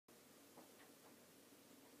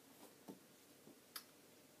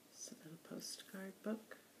postcard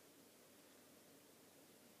book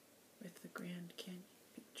with the Grand Canyon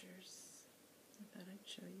pictures. I thought I'd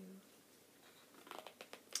show you.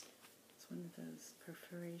 It's one of those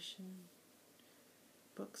perforation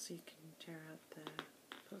books so you can tear out the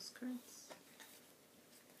postcards.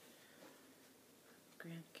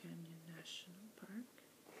 Grand Canyon National Park.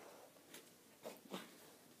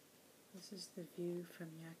 This is the view from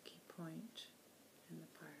Yaqui Point in the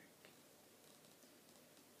park.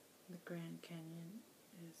 The Grand Canyon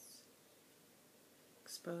is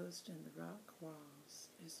exposed in the rock walls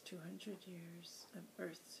is 200 years of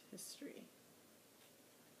Earth's history.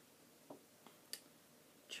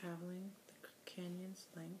 Traveling the canyon's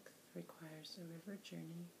length requires a river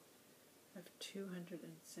journey of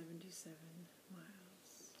 277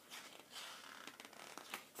 miles.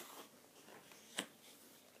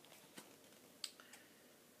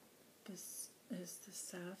 This is the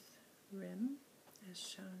south rim, as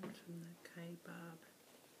shown from the Kaibab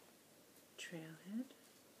trailhead.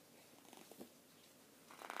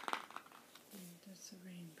 And there's a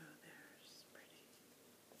rainbow there, it's pretty.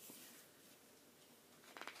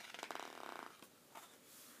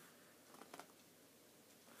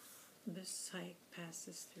 This hike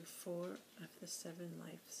passes through 4 of the 7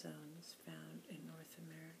 life zones found in North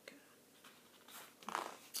America.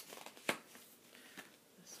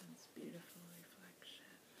 This one's beautiful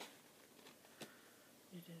reflection.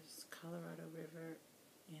 It is Colorado River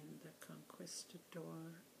in the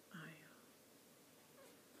Conquistador Isle.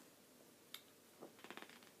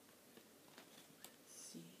 Let's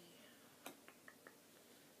see.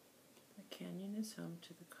 The canyon is home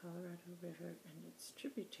to the Colorado River and its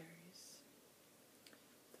tributaries.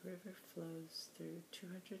 The river flows through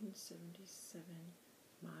 277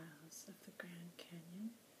 miles of the Grand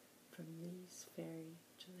Canyon from Lee's Ferry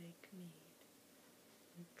to Lake Mead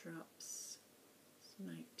and drops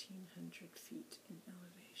 1,900 feet in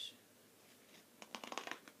elevation.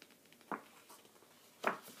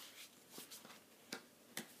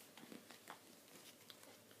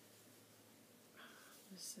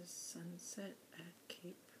 This is sunset at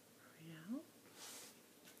Cape Royale.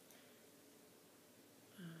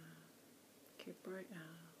 Cape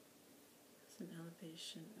Royale has an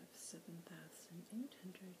elevation of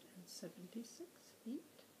 7,876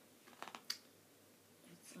 feet.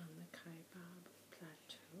 It's on the Kaibab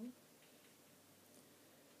Plateau.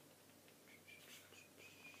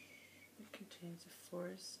 It contains a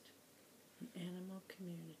forest, an animal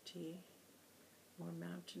community, more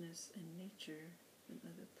mountainous in nature than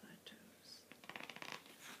other plateaus.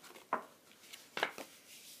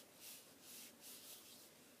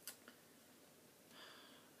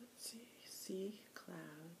 See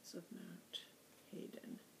clouds of Mount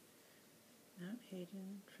Hayden. Mount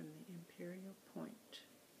Hayden from the Imperial Point.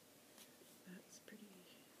 That's a pretty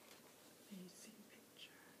amazing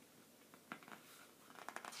picture.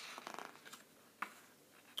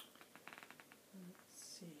 Let's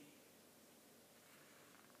see.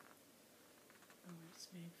 Oh, it's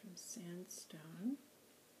made from sandstone,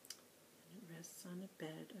 and it rests on a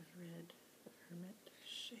bed of red hermit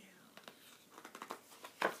shale.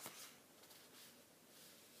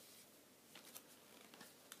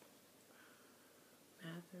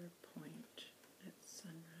 Point at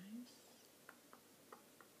sunrise.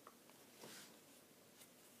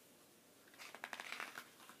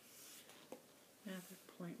 Mather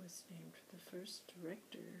Point was named for the first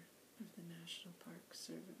director of the National Park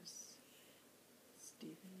Service,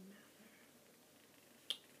 Stephen Mather.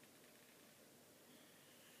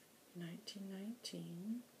 In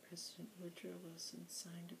 1919, President Woodrow Wilson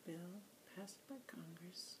signed a bill passed by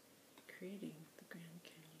Congress creating the Grand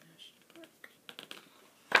Canyon National Park.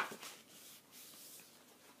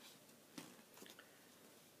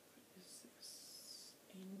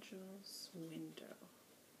 Angel's Window,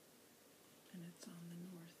 and it's on the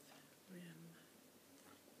north rim.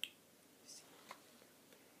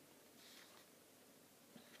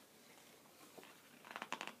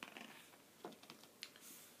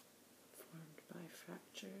 Formed by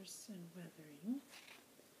fractures and weathering,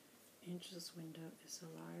 Angel's Window is a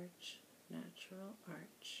large natural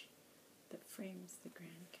arch that frames the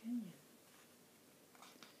Grand Canyon.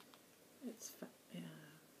 It's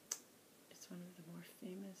one of the more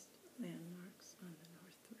famous landmarks on the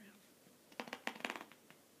North Rim.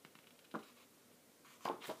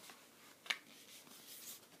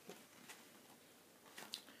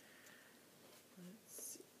 Let's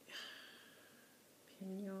see.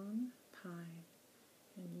 Pinon, pine,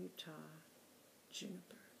 and Utah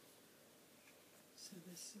juniper. So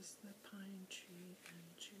this is the pine tree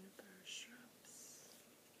and juniper shrubs.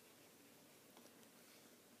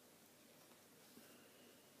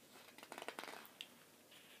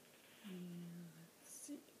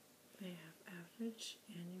 average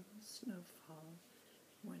annual snowfall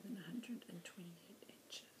more than 128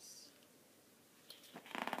 inches.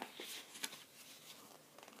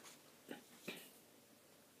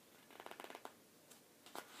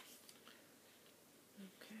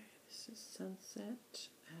 Okay, this is sunset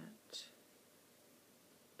at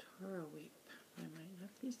Toroweep. I might not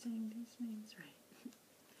be saying these names right.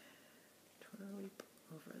 Toroweep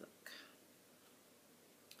Overlook.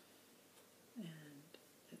 And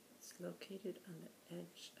it's located on the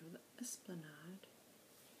edge of the Esplanade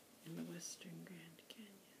in the western Grand Canyon.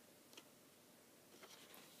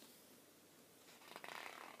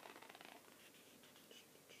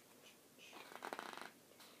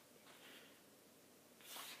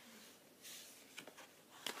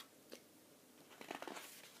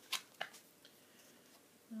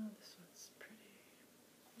 Oh, this one's pretty.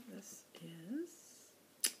 This is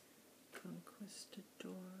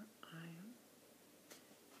Conquistador Isle.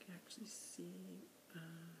 You can actually see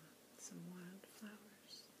some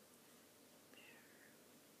wildflowers there.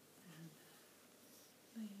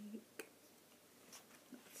 And lake.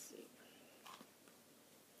 Let's see.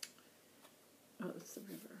 Oh, it's the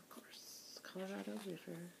river, of course. Colorado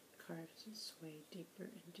River carves its way deeper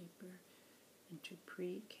and deeper into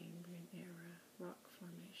pre-Cambrian era rock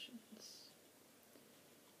formations.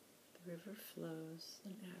 The river flows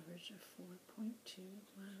an average of 4.2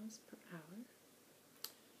 miles per hour,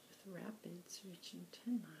 with rapids reaching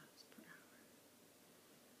 10 miles per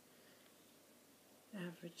hour.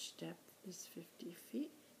 Average depth is 50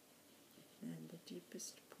 feet, and the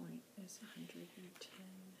deepest point is 110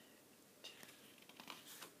 feet.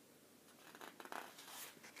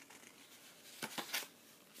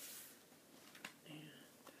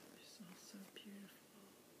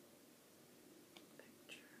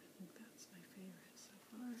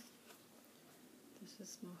 This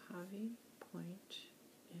is Mojave Point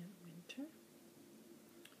in winter.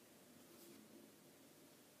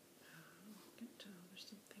 I can tell there's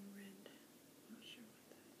something red. Not sure what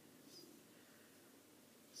that is.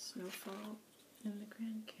 Snowfall in the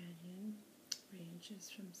Grand Canyon ranges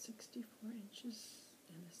from 64 inches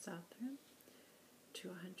in the south rim to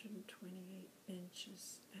 128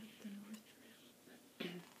 inches at the north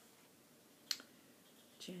rim.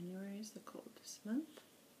 January is the coldest month,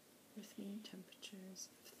 with mean temperatures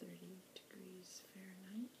of 30 degrees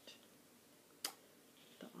Fahrenheit.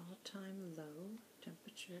 The all-time low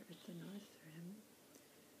temperature at the North Rim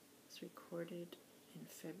was recorded in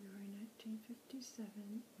February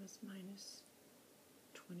 1957 was minus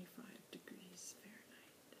 25 degrees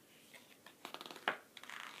Fahrenheit.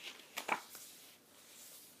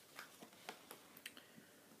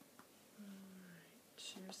 Alright,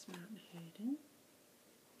 here's Mount Hayden,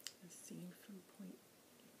 as seen from Point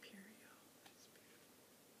Imperial. It's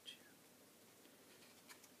beautiful too.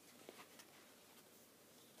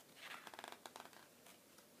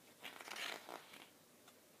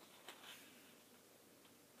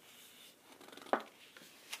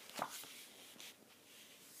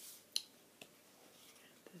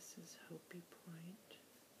 And this is Hopi Point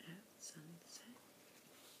at sunset.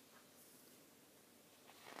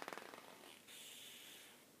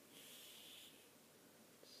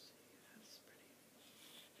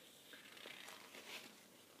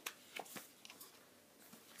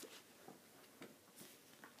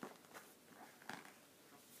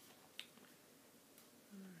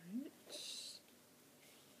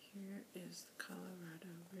 Is the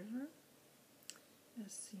Colorado River,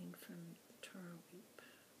 as seen from Toroweep.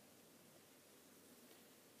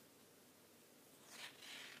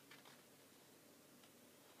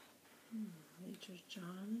 Major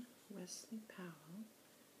John Wesley Powell,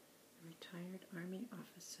 a retired Army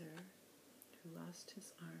officer who lost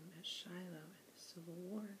his arm at Shiloh in the Civil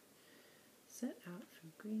War, set out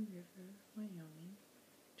from Green River, Wyoming,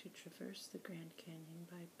 to traverse the Grand Canyon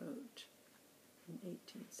by boat in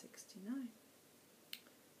 1869.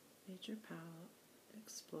 Major Powell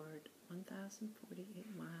explored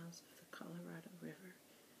 1,048 miles of the Colorado River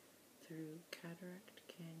through Cataract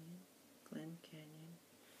Canyon, Glen Canyon,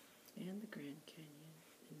 and the Grand Canyon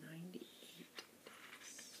in 98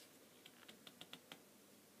 days.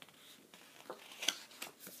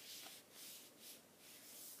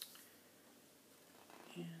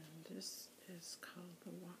 And this is called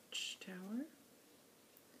the Watchtower,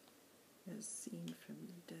 as seen from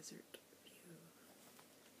the desert view.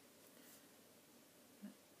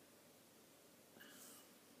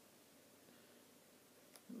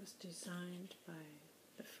 It was designed by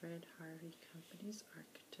the Fred Harvey Company's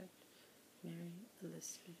architect, Mary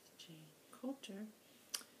Elizabeth Jane Coulter.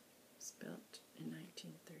 It was built in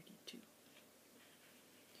 1932.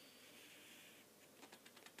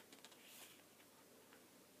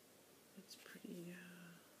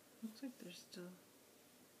 Looks like there's still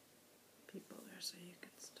people there, so you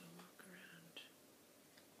can still walk around.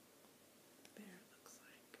 There it looks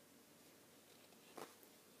like.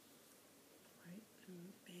 Quite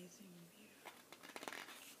an amazing view.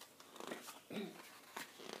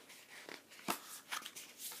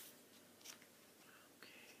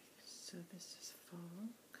 Okay, so this is fall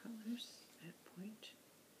colors at Point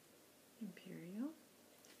Imperial.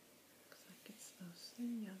 Looks like it's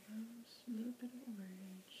mostly yellows, a little bit of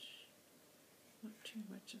orange. Not too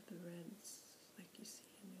much of the reds like you see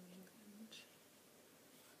in New England.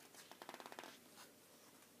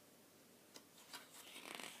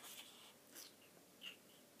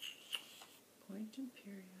 Point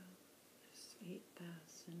Imperial is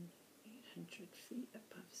 8,800 feet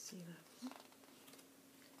above sea level.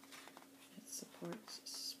 It supports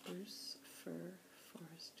spruce fir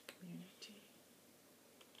forest community,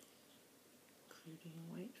 including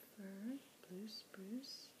white fir, blue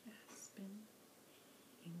spruce, aspen,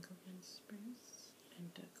 Engelmann spruce,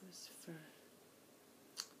 and Douglas fir.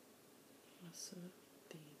 Also,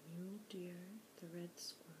 the mule deer, the red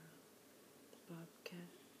squirrel, the bobcat,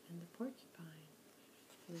 and the porcupine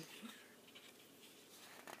live here.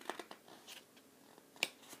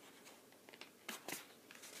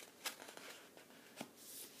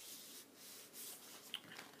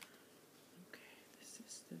 Okay, this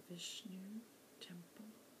is the Vishnu temple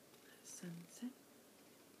at sunset.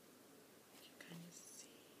 You can kind of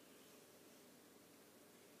see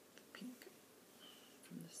the pink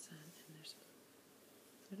from the sun, and there's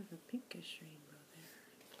sort of a pinkish rainbow there.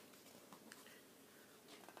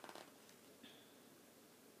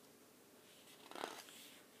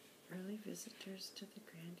 Early visitors to the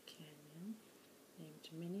Grand Canyon named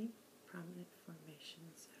many prominent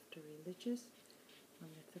formations after religious or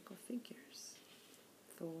mythical figures: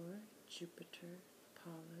 Thor, Jupiter,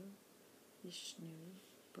 Apollo, Vishnu,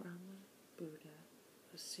 Brahma, Buddha,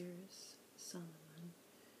 Osiris, Solomon,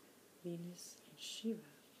 Venus, and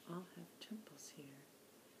Shiva all have temples here,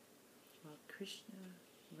 while Krishna,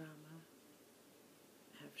 Rama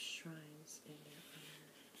have shrines in their honor.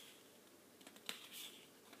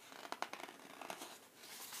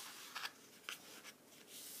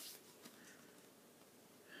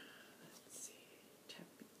 Let's see,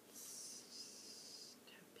 Tapeats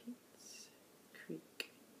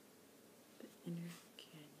Creek, the inner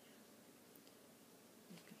canyon.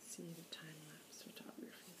 You can see the time-lapse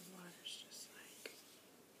photography. The water's just like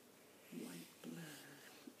white blur.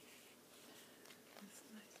 That's a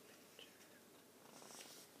nice picture.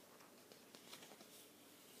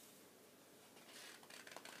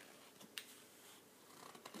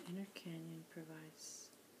 The inner canyon provides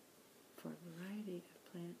for a variety of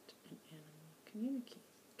plant and animal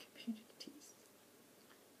communities,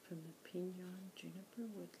 from the pinon juniper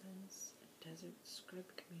woodlands and desert scrub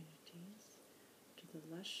communities to the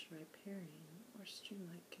lush riparian or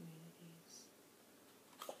streamlight communities.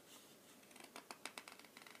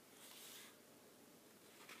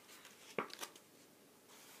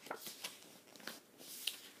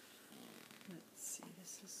 Let's see,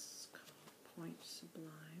 this is called Point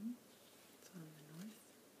Sublime. It's on the north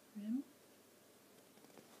rim.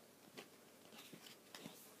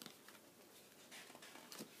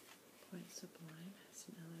 Point Sublime has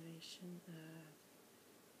an elevation of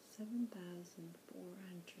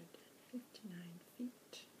 7,459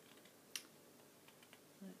 feet.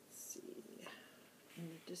 Let's see. In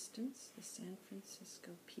the distance, the San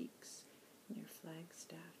Francisco peaks near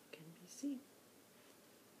Flagstaff can be seen.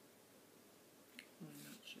 I'm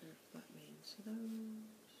not sure if that means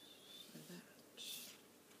those or that.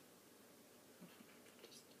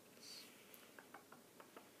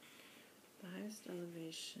 The highest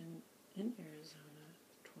elevation in Arizona,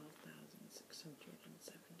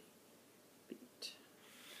 12,670 feet.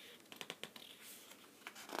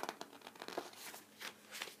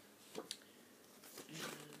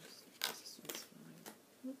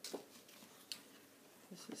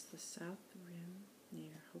 This is the south rim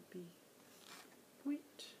near Hopi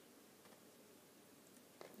Point.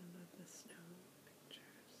 I love the snow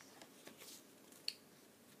pictures.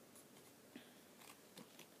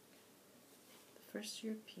 The first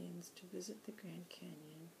Europeans to visit the Grand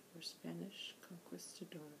Canyon were Spanish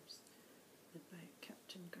conquistadors led by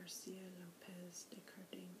Captain Garcia Lopez de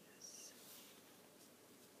Cardenas.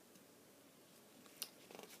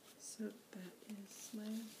 So that is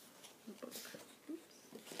my book. Oops.